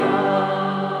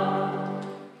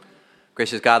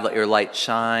Gracious God, let your light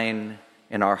shine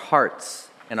in our hearts,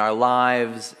 in our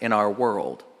lives, in our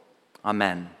world.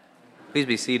 Amen. Please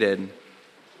be seated.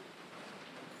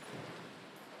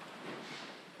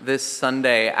 This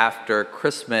Sunday after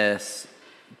Christmas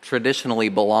traditionally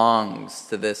belongs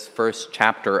to this first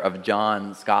chapter of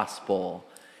John's Gospel.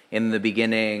 In the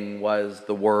beginning was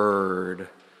the Word.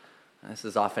 This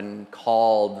is often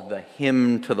called the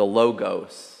hymn to the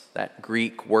Logos, that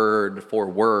Greek word for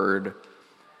word.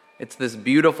 It's this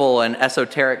beautiful and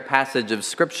esoteric passage of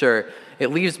Scripture.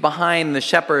 It leaves behind the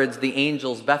shepherds, the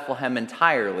angels, Bethlehem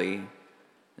entirely.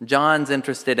 John's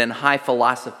interested in high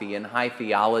philosophy and high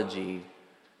theology.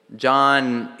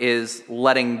 John is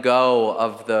letting go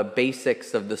of the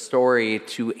basics of the story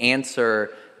to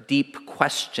answer deep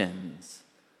questions.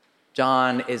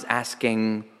 John is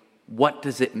asking, what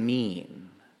does it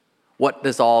mean? What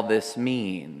does all this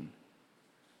mean?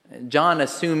 John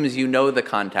assumes you know the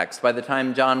context. By the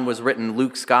time John was written,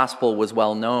 Luke's gospel was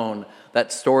well known.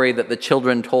 That story that the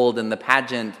children told in the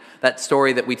pageant, that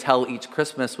story that we tell each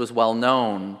Christmas was well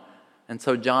known. And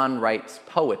so John writes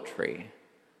poetry.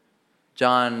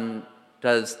 John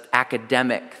does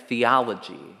academic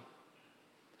theology.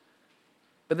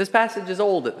 But this passage is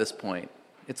old at this point.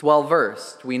 It's well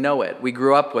versed. We know it. We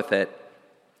grew up with it.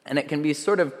 And it can be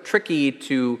sort of tricky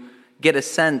to get a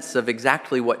sense of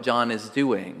exactly what John is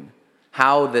doing,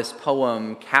 how this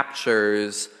poem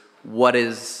captures what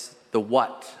is the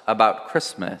what about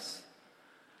Christmas.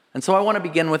 And so I want to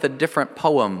begin with a different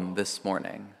poem this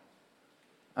morning.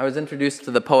 I was introduced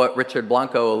to the poet Richard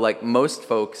Blanco, like most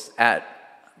folks, at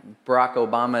Barack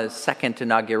Obama's second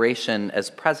inauguration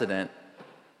as president,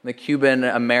 the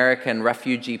Cuban-American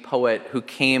refugee poet who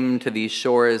came to these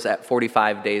shores at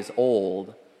 45 days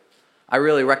old. I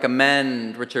really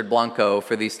recommend Richard Blanco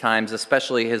for these times,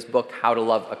 especially his book, How to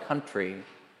Love a Country.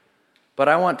 But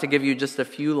I want to give you just a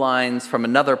few lines from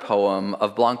another poem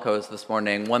of Blanco's this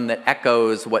morning, one that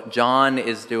echoes what John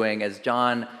is doing as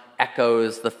John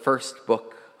echoes the first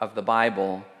book of the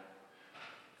Bible.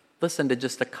 Listen to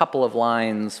just a couple of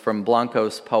lines from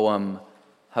Blanco's poem,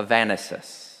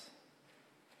 Havanesis.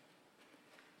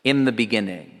 In the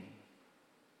beginning,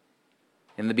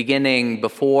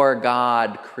 before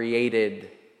God created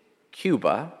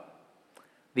Cuba,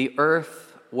 the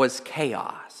earth was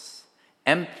chaos,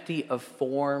 empty of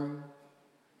form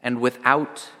and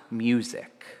without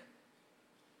music.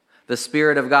 The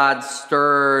Spirit of God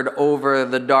stirred over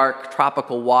the dark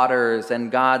tropical waters,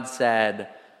 and God said,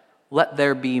 "Let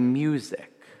there be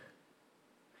music."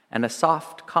 And a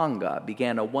soft conga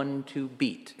began a 1-2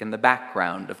 beat in the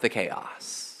background of the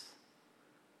chaos.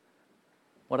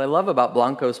 What I love about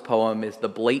Blanco's poem is the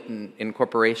blatant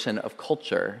incorporation of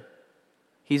culture.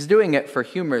 He's doing it for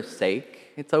humor's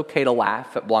sake. It's okay to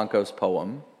laugh at Blanco's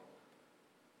poem,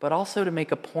 but also to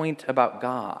make a point about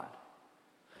God.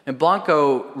 And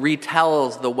Blanco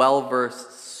retells the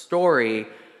well-versed story,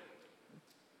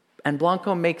 and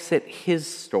Blanco makes it his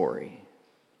story.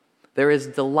 There is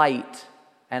delight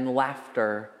and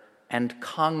laughter and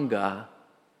conga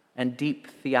and deep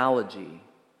theology.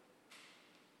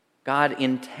 God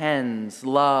intends,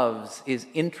 loves, is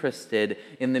interested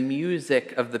in the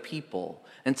music of the people,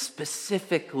 and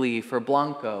specifically for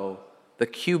Blanco, the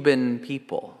Cuban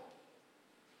people.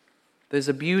 There's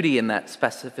a beauty in that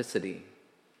specificity.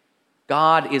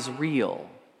 God is real,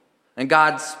 and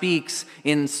God speaks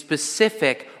in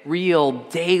specific, real,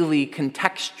 daily,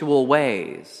 contextual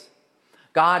ways.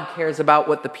 God cares about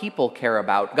what the people care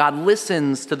about. God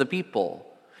listens to the people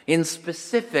in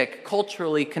specific,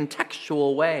 culturally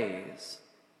contextual ways.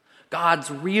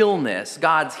 God's realness,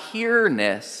 God's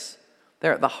here-ness,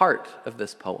 they're at the heart of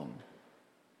this poem.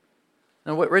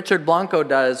 And what Richard Blanco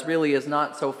does really is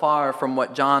not so far from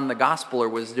what John the Gospeler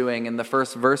was doing in the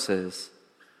first verses.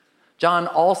 John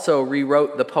also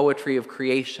rewrote the poetry of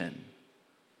creation.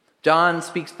 John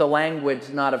speaks the language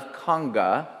not of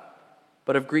conga,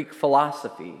 but of Greek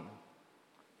philosophy.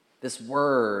 This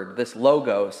word, this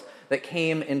logos that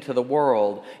came into the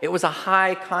world, it was a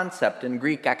high concept in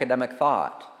Greek academic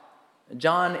thought.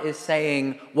 John is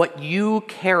saying what you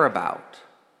care about,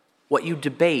 what you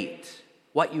debate,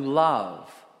 what you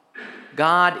love,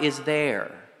 God is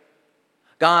there.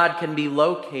 God can be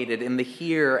located in the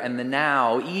here and the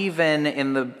now, even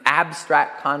in the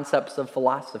abstract concepts of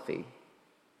philosophy.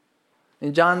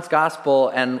 In John's Gospel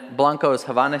and Blanco's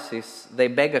Havanesis, they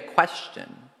beg a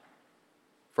question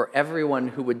for everyone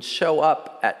who would show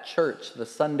up at church the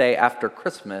Sunday after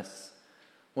Christmas.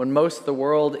 When most of the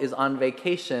world is on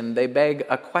vacation, they beg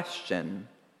a question.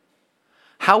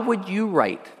 How would you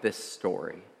write this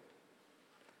story?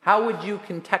 How would you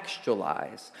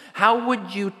contextualize? How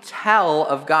would you tell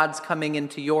of God's coming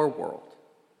into your world?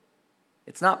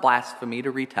 It's not blasphemy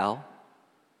to retell.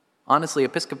 Honestly,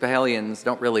 Episcopalians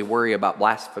don't really worry about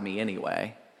blasphemy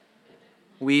anyway.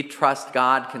 We trust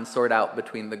God can sort out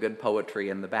between the good poetry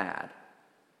and the bad.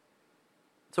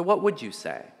 So what would you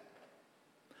say?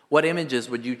 What images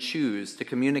would you choose to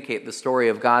communicate the story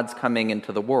of God's coming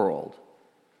into the world?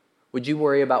 Would you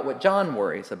worry about what John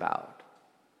worries about?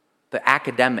 The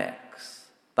academics,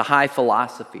 the high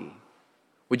philosophy?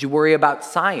 Would you worry about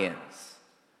science?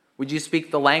 Would you speak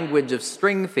the language of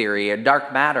string theory or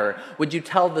dark matter? Would you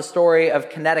tell the story of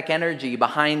kinetic energy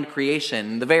behind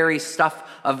creation, the very stuff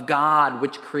of God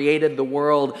which created the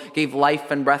world, gave life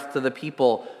and breath to the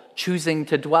people, choosing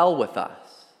to dwell with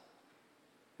us?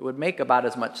 It would make about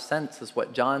as much sense as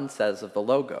what John says of the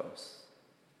Logos.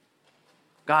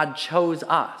 God chose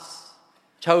us,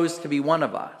 chose to be one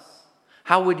of us.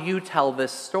 How would you tell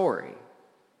this story?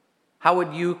 How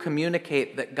would you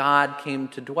communicate that God came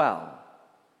to dwell?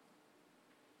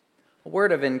 A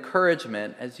word of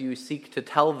encouragement as you seek to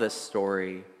tell this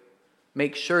story: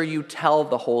 make sure you tell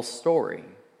the whole story.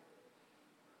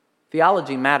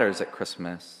 Theology matters at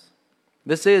Christmas.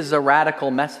 This is a radical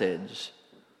message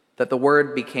that the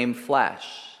Word became flesh.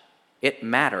 It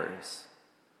matters.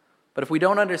 But if we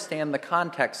don't understand the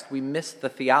context, we miss the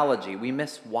theology. We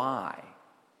miss why.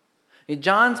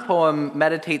 John's poem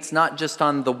meditates not just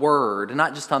on the Word,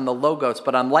 not just on the Logos,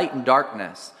 but on light and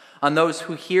darkness, on those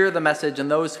who hear the message and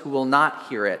those who will not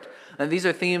hear it. And these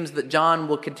are themes that John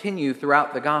will continue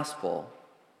throughout the Gospel.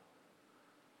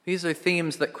 These are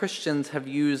themes that Christians have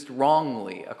used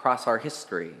wrongly across our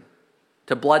history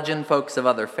to bludgeon folks of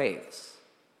other faiths.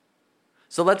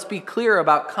 So let's be clear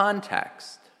about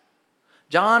context.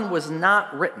 John's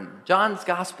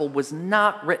Gospel was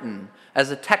not written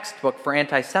as a textbook for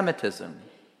anti-Semitism.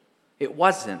 It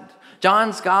wasn't.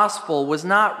 John's Gospel was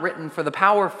not written for the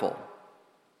powerful.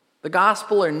 The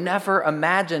Gospeler never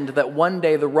imagined that one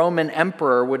day the Roman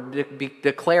emperor would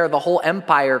declare the whole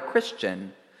empire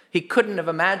Christian. He couldn't have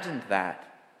imagined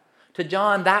that. To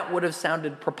John, that would have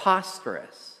sounded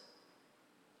preposterous.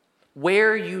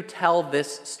 Where you tell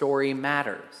this story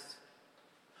matters.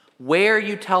 Where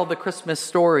you tell the Christmas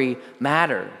story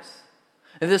matters.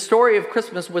 And the story of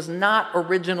Christmas was not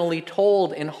originally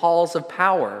told in halls of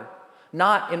power,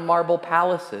 not in marble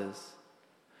palaces.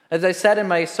 As I said in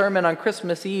my sermon on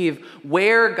Christmas Eve,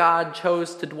 where God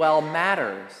chose to dwell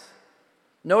matters.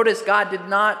 Notice God did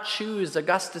not choose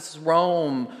Augustus'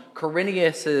 Rome,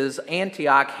 Quirinius'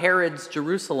 Antioch, Herod's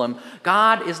Jerusalem.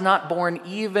 God is not born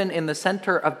even in the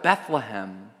center of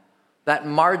Bethlehem, that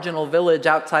marginal village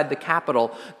outside the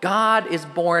capital. God is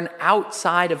born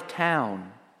outside of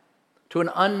town to an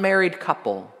unmarried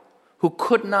couple who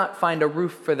could not find a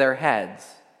roof for their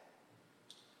heads.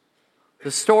 The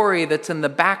story that's in the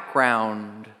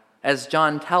background, as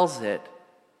John tells it,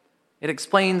 it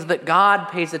explains that God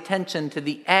pays attention to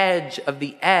the edge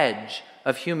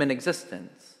of human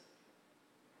existence.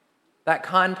 That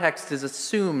context is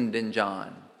assumed in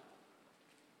John.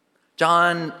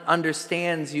 John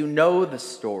understands you know the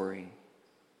story.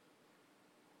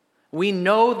 We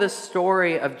know the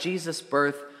story of Jesus'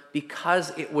 birth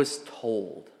because it was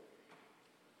told.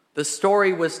 The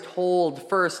story was told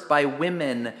first by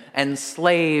women and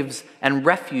slaves and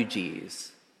refugees.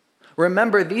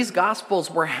 Remember, these Gospels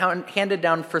were handed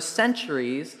down for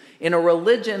centuries in a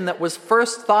religion that was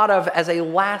first thought of as a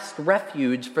last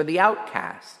refuge for the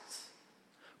outcasts.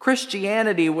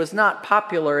 Christianity was not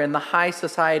popular in the high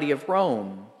society of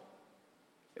Rome.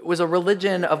 It was a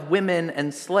religion of women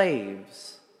and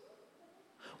slaves.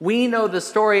 We know the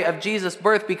story of Jesus'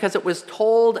 birth because it was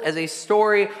told as a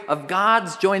story of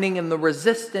God's joining in the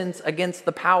resistance against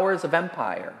the powers of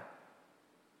empire.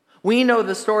 We know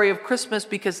the story of Christmas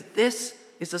because this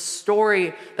is a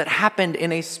story that happened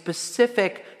in a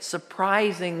specific,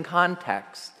 surprising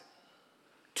context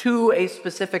to a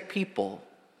specific people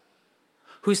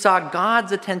who saw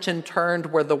God's attention turned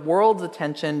where the world's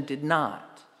attention did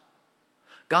not.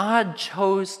 God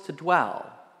chose to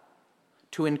dwell,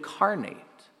 to incarnate.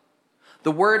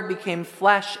 The Word became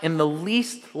flesh in the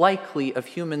least likely of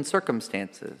human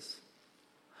circumstances.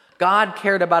 God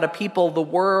cared about a people the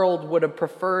world would have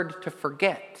preferred to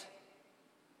forget.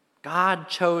 God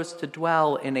chose to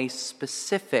dwell in a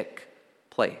specific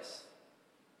place.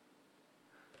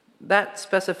 That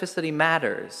specificity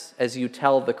matters as you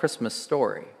tell the Christmas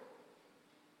story.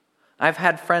 I've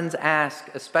had friends ask,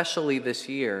 especially this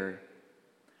year,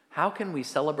 how can we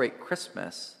celebrate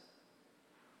Christmas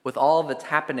with all that's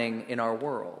happening in our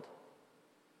world?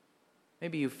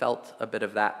 Maybe you felt a bit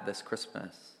of that this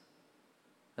Christmas.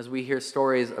 As we hear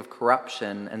stories of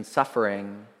corruption and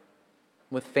suffering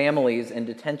with families in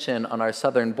detention on our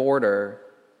southern border,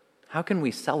 How can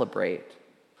we celebrate?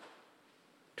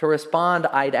 To respond,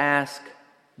 I'd ask,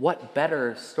 what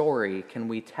better story can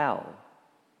we tell?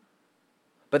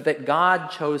 But that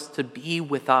God chose to be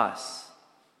with us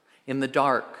in the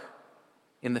dark,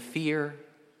 in the fear,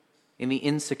 in the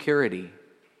insecurity.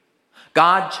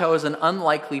 God chose an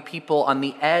unlikely people on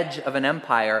the edge of an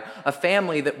empire, a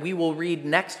family that we will read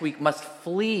next week must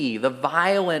flee the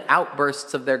violent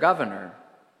outbursts of their governor.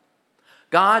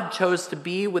 God chose to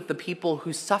be with the people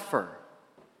who suffer.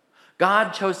 God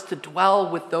chose to dwell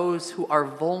with those who are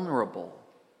vulnerable.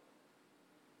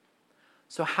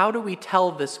 So how do we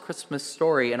tell this Christmas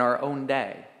story in our own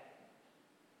day?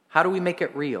 How do we make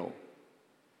it real?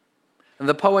 And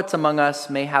the poets among us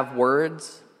may have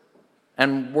words,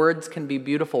 and words can be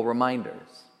beautiful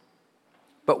reminders.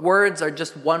 But words are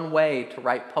just one way to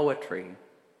write poetry.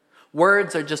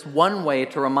 Words are just one way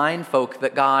to remind folk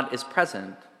that God is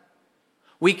present.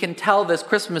 We can tell this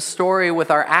Christmas story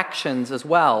with our actions as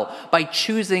well, by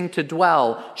choosing to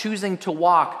dwell, choosing to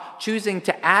walk, choosing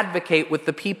to advocate with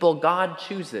the people God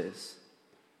chooses.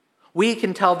 We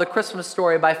can tell the Christmas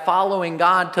story by following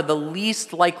God to the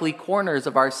least likely corners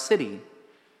of our city.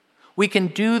 We can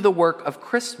do the work of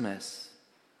Christmas,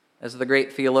 as the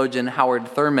great theologian Howard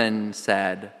Thurman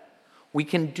said. We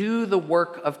can do the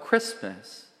work of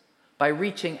Christmas by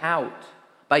reaching out,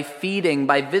 by feeding,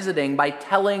 by visiting, by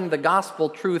telling the gospel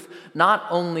truth, not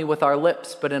only with our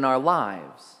lips, but in our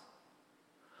lives.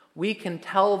 We can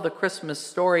tell the Christmas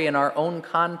story in our own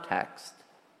context,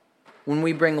 when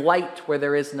we bring light where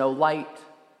there is no light,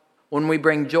 when we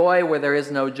bring joy where there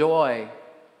is no joy,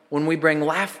 when we bring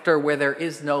laughter where there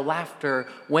is no laughter,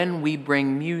 when we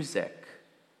bring music.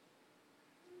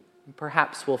 And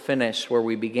perhaps we'll finish where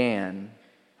we began.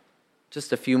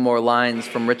 Just a few more lines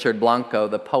from Richard Blanco,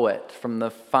 the poet, from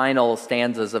the final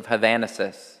stanzas of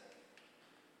Havanesis.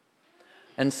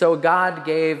 And so God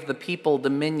gave the people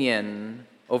dominion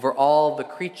over all the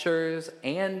creatures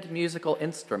and musical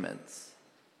instruments,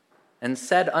 and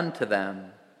said unto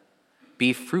them,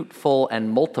 be fruitful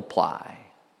and multiply,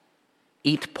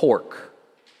 eat pork,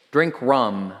 drink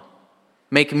rum,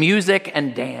 make music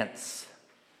and dance.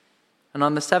 And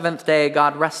on the seventh day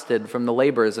God rested from the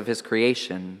labors of his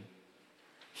creation.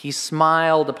 He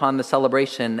smiled upon the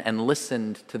celebration and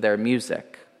listened to their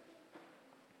music.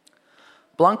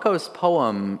 Blanco's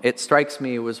poem, it strikes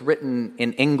me, was written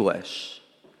in English,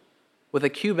 with a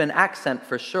Cuban accent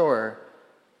for sure,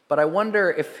 but I wonder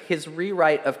if his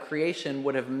rewrite of creation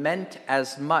would have meant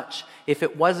as much if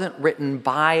it wasn't written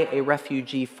by a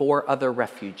refugee for other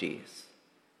refugees.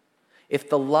 If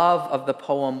the love of the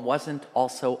poem wasn't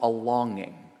also a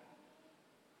longing.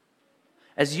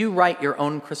 As you write your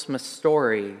own Christmas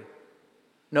story,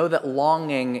 know that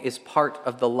longing is part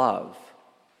of the love.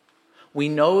 We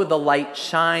know the light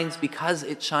shines because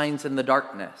it shines in the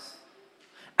darkness.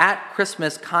 At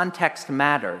Christmas, context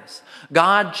matters.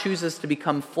 God chooses to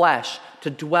become flesh, to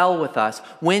dwell with us.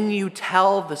 When you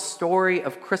tell the story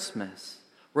of Christmas,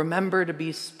 remember to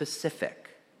be specific,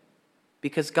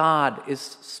 because God is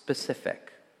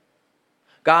specific.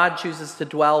 God chooses to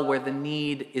dwell where the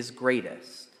need is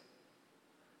greatest.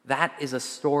 That is a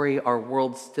story our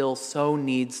world still so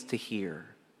needs to hear.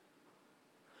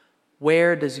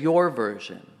 Where does your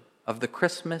version of the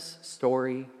Christmas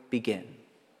story begin?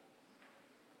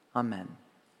 Amen.